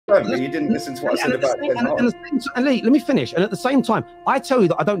confirmed that you didn't listen to what I said about Ten Hag. And Lee, let me finish. And at the same time, I tell you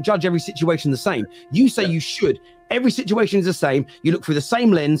that I don't judge every situation the same. You say you should. Every situation is the same. You look through the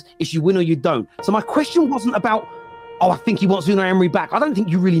same lens. It's you win or you don't. So my question wasn't about, oh, I think he wants Unai Emery back. I don't think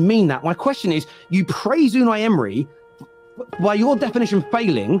you really mean that. My question is, you praise Unai Emery by your definition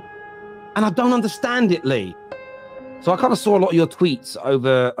failing, and I don't understand it, Lee. So I kind of saw a lot of your tweets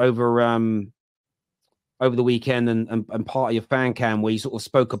over the weekend and part of your fan cam where you sort of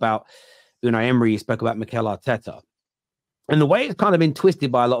spoke about Unai Emery, you spoke about Mikel Arteta. And the way it's kind of been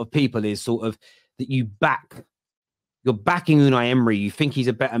twisted by a lot of people is sort of that you're backing Unai Emery, you think he's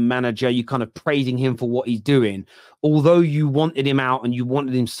a better manager, you're kind of praising him for what he's doing, although you wanted him out and you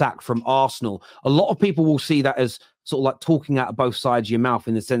wanted him sacked from Arsenal. A lot of people will see that as sort of like talking out of both sides of your mouth,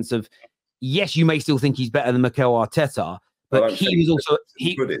 in the sense of, yes, you may still think he's better than Mikel Arteta, but he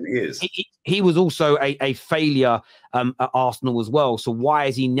was also a failure at Arsenal as well. So why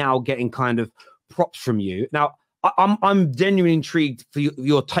is he now getting kind of props from you? Now, I'm genuinely intrigued for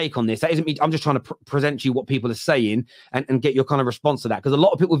your take on this. That isn't me. I'm just trying to present you what people are saying and get your kind of response to that. Because a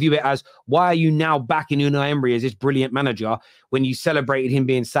lot of people view it as, why are you now backing Unai Emery as this brilliant manager when you celebrated him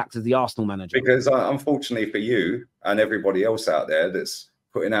being sacked as the Arsenal manager? Because unfortunately for you and everybody else out there that's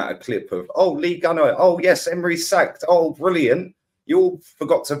putting out a clip of, oh, Lee Gunner, oh, yes, Emery's sacked, oh, brilliant. You all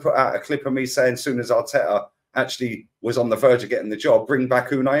forgot to put out a clip of me saying, as soon as Arteta actually was on the verge of getting the job, bring back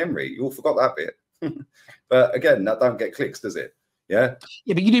Unai Emery. You all forgot that bit. But again, that don't get clicks, does it? Yeah.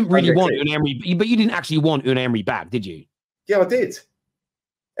 Yeah, but you didn't really want Unai Emery, but you didn't actually want Unai Emery back, did you? Yeah, I did.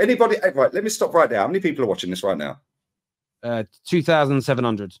 Anybody? Right, let me stop right now. How many people are watching this right now?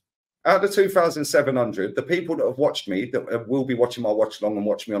 2,700. Out of 2,700, the people that have watched me, that will be watching my watch along and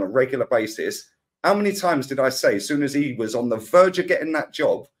watch me on a regular basis, how many times did I say, as soon as he was on the verge of getting that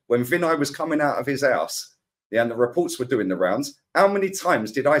job, when Vinay was coming out of his house, and the reports were doing the rounds, how many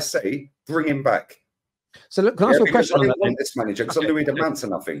times did I say, bring him back? So look, can I ask you a question? I didn't want this manager because I'm doing demands and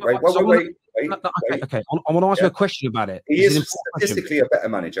nothing. Right? Wait. Okay. I want to ask you a question about it. He is statistically a better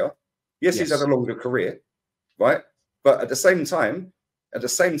manager. Yes, he's had a longer career, right? But at the same time,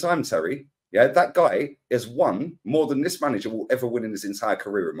 Terry, that guy has won more than this manager will ever win in his entire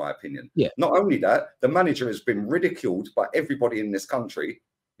career, in my opinion. Yeah. Not only that, the manager has been ridiculed by everybody in this country,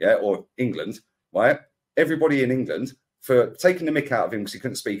 or England, right? Everybody in England for taking the mick out of him because he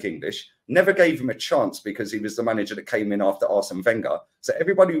couldn't speak English, never gave him a chance because he was the manager that came in after Arsene Wenger. So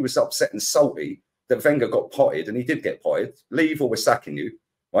everybody was upset and salty that Wenger got potted, and he did get potted. Leave or we're sacking you,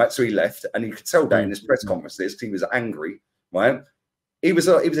 right? So he left, and you could tell that in his press conferences because he was angry, right? He was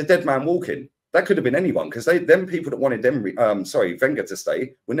a dead man walking. That could have been anyone because them people that wanted Wenger to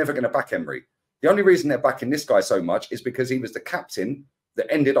stay were never going to back Emery. The only reason they're backing this guy so much is because he was the captain that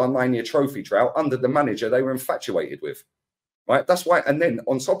ended our 9-year trophy drought under the manager they were infatuated with, right? That's why. And then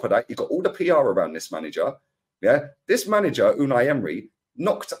on top of that, you got all the PR around this manager. Yeah, this manager, Unai Emery,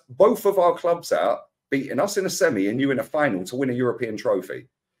 knocked both of our clubs out, beating us in a semi and you in a final to win a European trophy.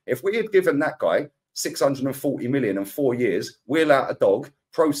 If we had given that guy 640 million in 4 years, wheel out a dog,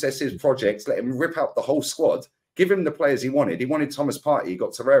 process his projects, let him rip out the whole squad, give him the players he wanted. He wanted Thomas Partey, he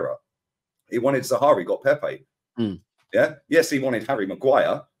got Terrace. He wanted Zaha, he got Pepe. Yeah. Yes, he wanted Harry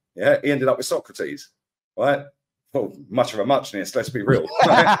Maguire. Yeah. He ended up with Socrates. Right. Well, much of a muchness, let's be real.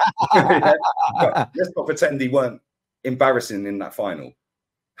 Right? Let's not pretend he weren't embarrassing in that final.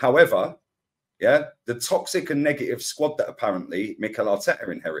 However, the toxic and negative squad that apparently Mikel Arteta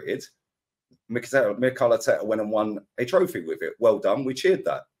inherited, Mikel Arteta went and won a trophy with it. Well done. We cheered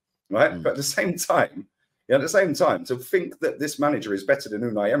that. Right. But at the same time, to think that this manager is better than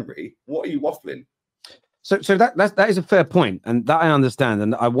Unai Emery, what are you waffling? So that is a fair point, and that I understand.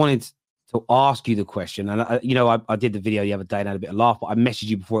 And I wanted to ask you the question. And I did the video the other day and had a bit of laugh, but I messaged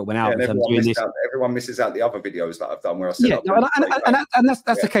you before it went out. Everyone misses out the other videos that I've done where I said,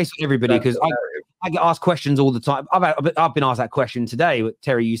 that's the case for everybody, because I get asked questions all the time. I've been asked that question today.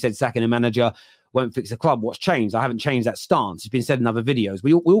 Terry, you said sacking a manager won't fix the club. What's changed? I haven't changed that stance. It's been said in other videos.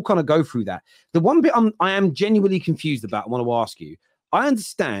 We all kind of go through that. The one bit I am genuinely confused about, I want to ask you. I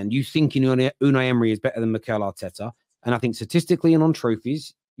understand you thinking Unai Emery is better than Mikel Arteta, and I think statistically and on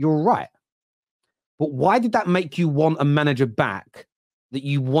trophies, you're right. But why did that make you want a manager back that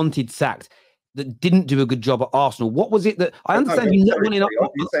you wanted sacked, that didn't do a good job at Arsenal? What was it that I understand you not wanting?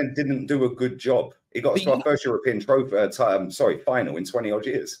 You're saying didn't do a good job. He got us to our first European trophy final in 20 odd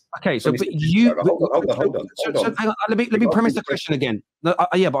years. Okay, so but you hold on. Hang on, let me premise the question again. No, but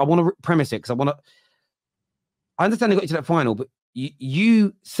I want to premise it because I understand they got you to that final, but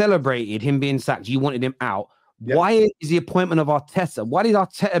you celebrated him being sacked. You wanted him out. Yep. Why is the appointment of Arteta? Why did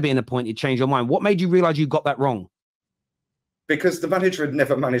Arteta being appointed change your mind? What made you realize you got that wrong? Because the manager had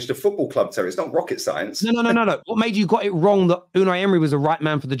never managed a football club, Terry. It's not rocket science. No. What made you got it wrong that Unai Emery was the right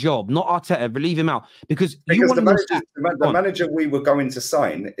man for the job, not Arteta? Leave him out. Because the manager we were going to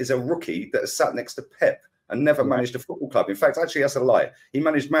sign is a rookie that has sat next to Pep and never managed a football club. In fact, actually, that's a lie. He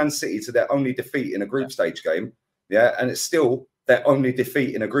managed Man City to their only defeat in a group stage game. Yeah, and it's still their only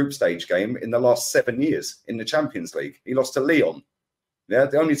defeat in a group stage game in the last 7 years in the Champions League. He lost to Lyon. Yeah,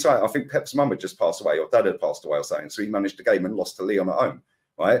 the only time, I think Pep's mum had just passed away, or dad had passed away or something. So he managed a game and lost to Lyon at home.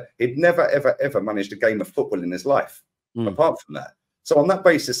 Right? He'd never, ever managed a game of football in his life, apart from that. So on that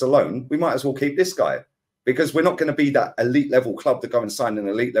basis alone, we might as well keep this guy, because we're not going to be that elite level club to go and sign an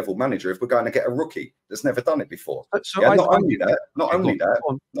elite level manager if we're going to get a rookie that's never done it before. So yeah, not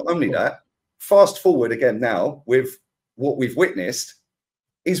only that, fast forward again now with what we've witnessed,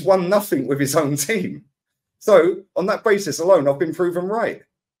 he's won nothing with his own team. So on that basis alone, I've been proven right.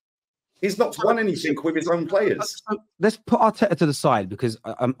 He's not won anything with his own players. So let's put Arteta to the side, because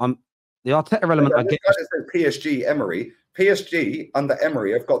I'm the Arteta element. I get PSG Emery. PSG under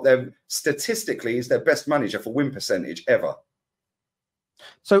Emery have got them statistically is their best manager for win percentage ever.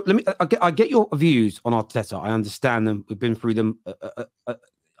 So I get your views on Arteta. I understand them. We've been through them.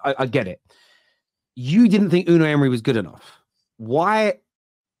 I get it. You didn't think Unai Emery was good enough. Why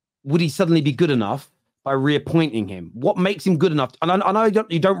would he suddenly be good enough by reappointing him? What makes him good enough? And I know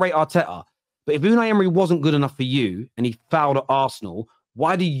you don't rate Arteta, but if Unai Emery wasn't good enough for you and he fouled at Arsenal,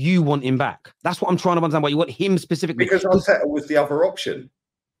 why do you want him back? That's what I'm trying to understand. Why you want him specifically? Because Arteta was the other option.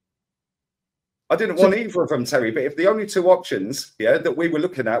 I didn't want either of them, Terry. But if the only two options, that we were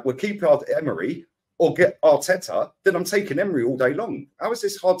looking at were keep Emery or get Arteta, then I'm taking Emery all day long. How is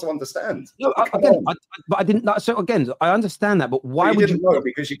this hard to understand? No, but I didn't. So again, I understand that, but why would you know?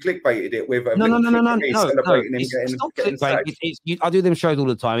 Because you clickbaited it with no. celebrating him getting sacked. I do them shows all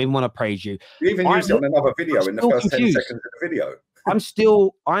the time, even when I praise you. You even used it on another video in the first 10 seconds of the video. I'm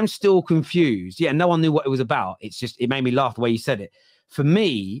still confused. Yeah, no one knew what it was about. It's just, it made me laugh the way you said it. For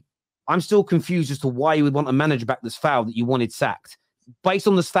me, I'm still confused as to why you would want a manager back that's fouled that you wanted sacked. Based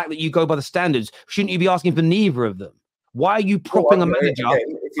on the fact that you go by the standards, shouldn't you be asking for neither of them? Why are you propping a manager?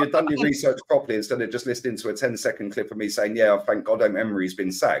 If you'd done your research properly instead of just listening to a 10-second clip of me saying, yeah, thank God Emery's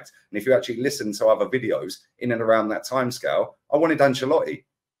been sacked. And if you actually listen to other videos in and around that timescale, I wanted Ancelotti.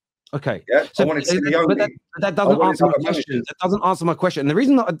 Okay. Yeah. So I wanted Simeone. That doesn't answer my question. That doesn't answer my question. And the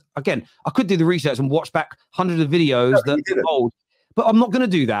reason that, again, I could do the research and watch back hundreds of videos that are old, but I'm not going to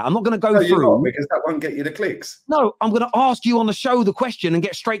do that. I'm not going to go through because that won't get you the clicks. No, I'm going to ask you on the show the question and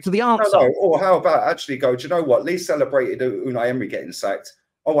get straight to the answer. No. Or how about actually go, do you know what? Lee celebrated Unai Emery getting sacked.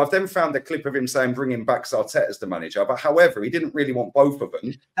 Oh, I've then found a clip of him saying bring him back Arteta as the manager. But however, he didn't really want both of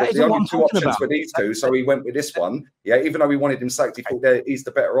them. The only two options were these two, so he went with this one. Yeah, even though he wanted him sacked, he thought he's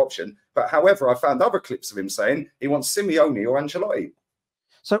the better option. But however, I found other clips of him saying he wants Simeone or Ancelotti.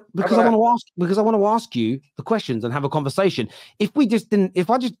 So because I want to ask you the questions and have a conversation. If I just didn't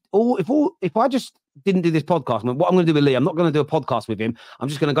do this podcast, what I'm going to do with Lee, I'm not going to do a podcast with him. I'm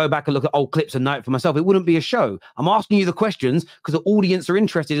just going to go back and look at old clips and know it for myself. It wouldn't be a show. I'm asking you the questions because the audience are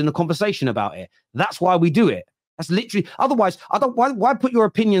interested in the conversation about it. That's why we do it. That's literally. Otherwise, I don't. Why put your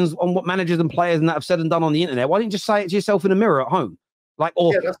opinions on what managers and players and that have said and done on the internet? Why didn't you just say it to yourself in the mirror at home,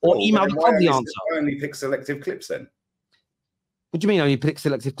 or email the club the answer? Why only pick selective clips then? What do you mean only pick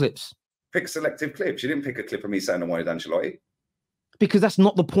selective clips? Pick selective clips. You didn't pick a clip of me saying I wanted Ancelotti. Because that's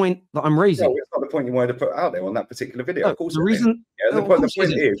not the point that I'm raising. No, it's not the point you wanted to put out there on that particular video. No, of course, the reason. The point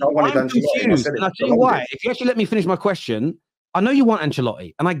is, I wanted Ancelotti. And I'll tell you why. If you actually let me finish my question, I know you want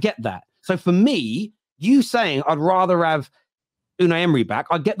Ancelotti, and I get that. So for me, you saying I'd rather have Unai Emery back,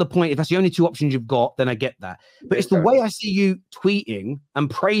 I get the point. If that's the only two options you've got, then I get that. But it's the way I see you tweeting and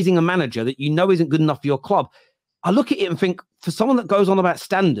praising a manager that you know isn't good enough for your club. I look at it and think, for someone that goes on about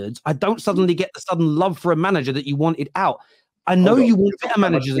standards, I don't suddenly get the sudden love for a manager that you wanted out. I know you want better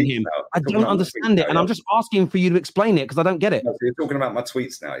managers than him. I don't understand it. And I'm just asking for you to explain it because I don't get it. No, so you're talking about my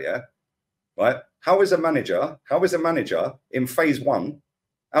tweets now, yeah? Right? How is a manager in phase one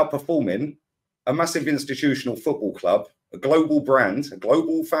outperforming a massive institutional football club, a global brand, a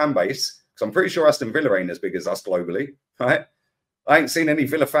global fan base? Because I'm pretty sure Aston Villa ain't as big as us globally, right? I ain't seen any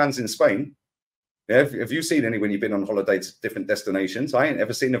Villa fans in Spain. Yeah, have you seen any when you've been on holiday to different destinations? I ain't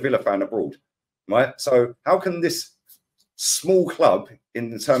ever seen a Villa fan abroad, right? So how can this small club,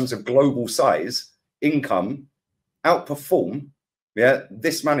 in terms of global size, income, outperform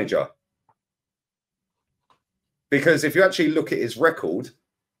this manager? Because if you actually look at his record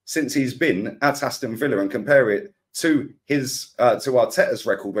since he's been at Aston Villa and compare it to his to Arteta's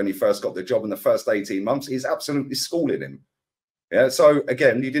record when he first got the job in the first 18 months, he's absolutely schooling him. Yeah, so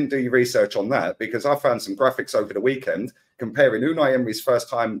again, you didn't do your research on that because I found some graphics over the weekend comparing Unai Emery's first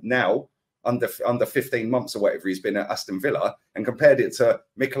time now under 15 months or whatever he's been at Aston Villa and compared it to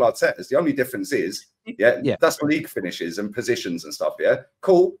Mikel Arteta's. The only difference is, that's league finishes and positions and stuff. Yeah,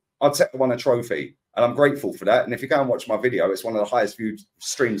 cool. Arteta won a trophy, and I'm grateful for that. And if you go and watch my video, it's one of the highest viewed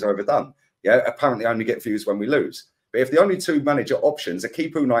streams I've ever done. Yeah, apparently I only get views when we lose. But if the only two manager options are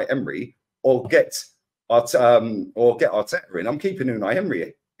keep Unai Emery or get Arteta in, I'm keeping Unai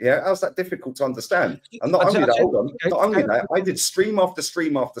Emery. Yeah, how's that difficult to understand? And not only that, I did stream after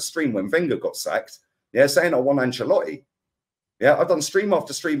stream after stream when Wenger got sacked. Yeah, saying I want Ancelotti. Yeah, I've done stream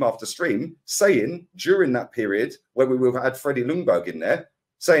after stream after stream saying during that period where we would have had Freddie Ljungberg in there,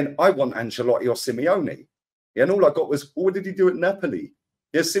 saying I want Ancelotti or Simeone. Yeah, and all I got was, what did he do at Napoli?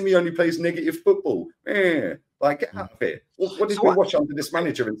 Yeah, Simeone plays negative football. Like, get out of here. What did we watch under this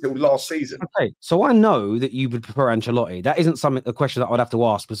manager until last season? Okay, so I know that you would prefer Ancelotti. That isn't a question that I would have to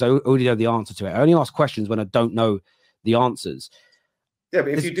ask because I already know the answer to it. I only ask questions when I don't know the answers. Yeah,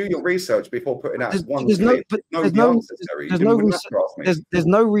 but if you do your research before putting out one there's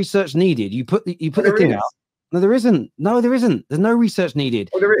no research needed. You put the thing out. No, there isn't. There's no research needed.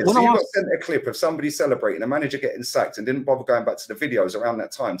 Well, there is. So you got sent a clip of somebody celebrating a manager getting sacked and didn't bother going back to the videos around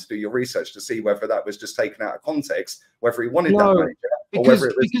that time to do your research to see whether that was just taken out of context, whether he wanted that manager, or whether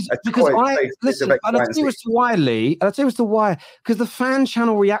it was listen. I'll tell you as to why, Lee. I'll tell you as to why. Because the fan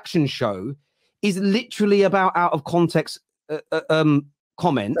channel reaction show is literally about out of context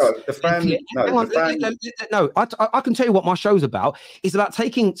comments. I can tell you what my show's about. It's about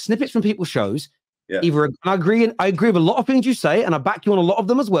taking snippets from people's shows. Yeah. I agree with a lot of things you say, and I back you on a lot of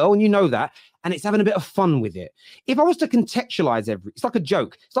them as well, and you know that. And it's having a bit of fun with it. If I was to contextualize it's like a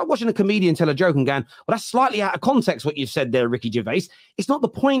joke. It's like watching a comedian tell a joke and going, "Well, that's slightly out of context what you've said there, Ricky Gervais." It's not the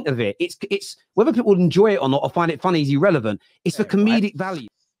point of it. It's whether people enjoy it or not or find it funny is irrelevant. It's for comedic value.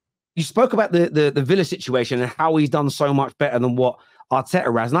 You spoke about the Villa situation and how he's done so much better than what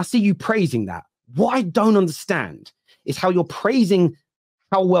Arteta has, and I see you praising that. What I don't understand is how you're praising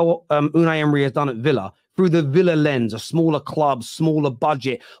how well Unai Emery has done at Villa through the Villa lens, a smaller club, smaller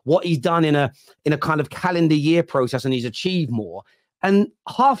budget, what he's done in a kind of calendar year process, and he's achieved more. And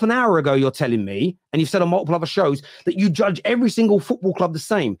half an hour ago, you're telling me, and you've said on multiple other shows, that you judge every single football club the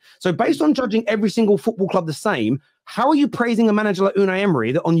same. So based on judging every single football club the same, how are you praising a manager like Unai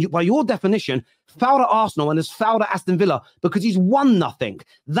Emery that, by your definition, fouled at Arsenal and has fouled at Aston Villa because he's won nothing?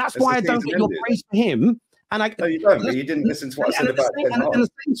 That's why I don't get your praise for him. And no, you don't, but you didn't listen to what I said about it.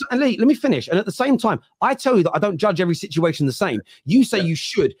 And Lee, let me finish. And at the same time, I tell you that I don't judge every situation the same. You say you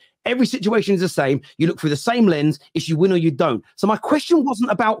should. Every situation is the same. You look through the same lens. It's you win or you don't. So my question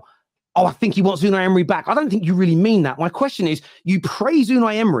wasn't about, I think he wants Unai Emery back. I don't think you really mean that. My question is, you praise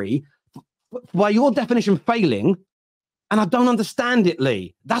Unai Emery by your definition failing, and I don't understand it,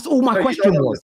 Lee. That's all my question was.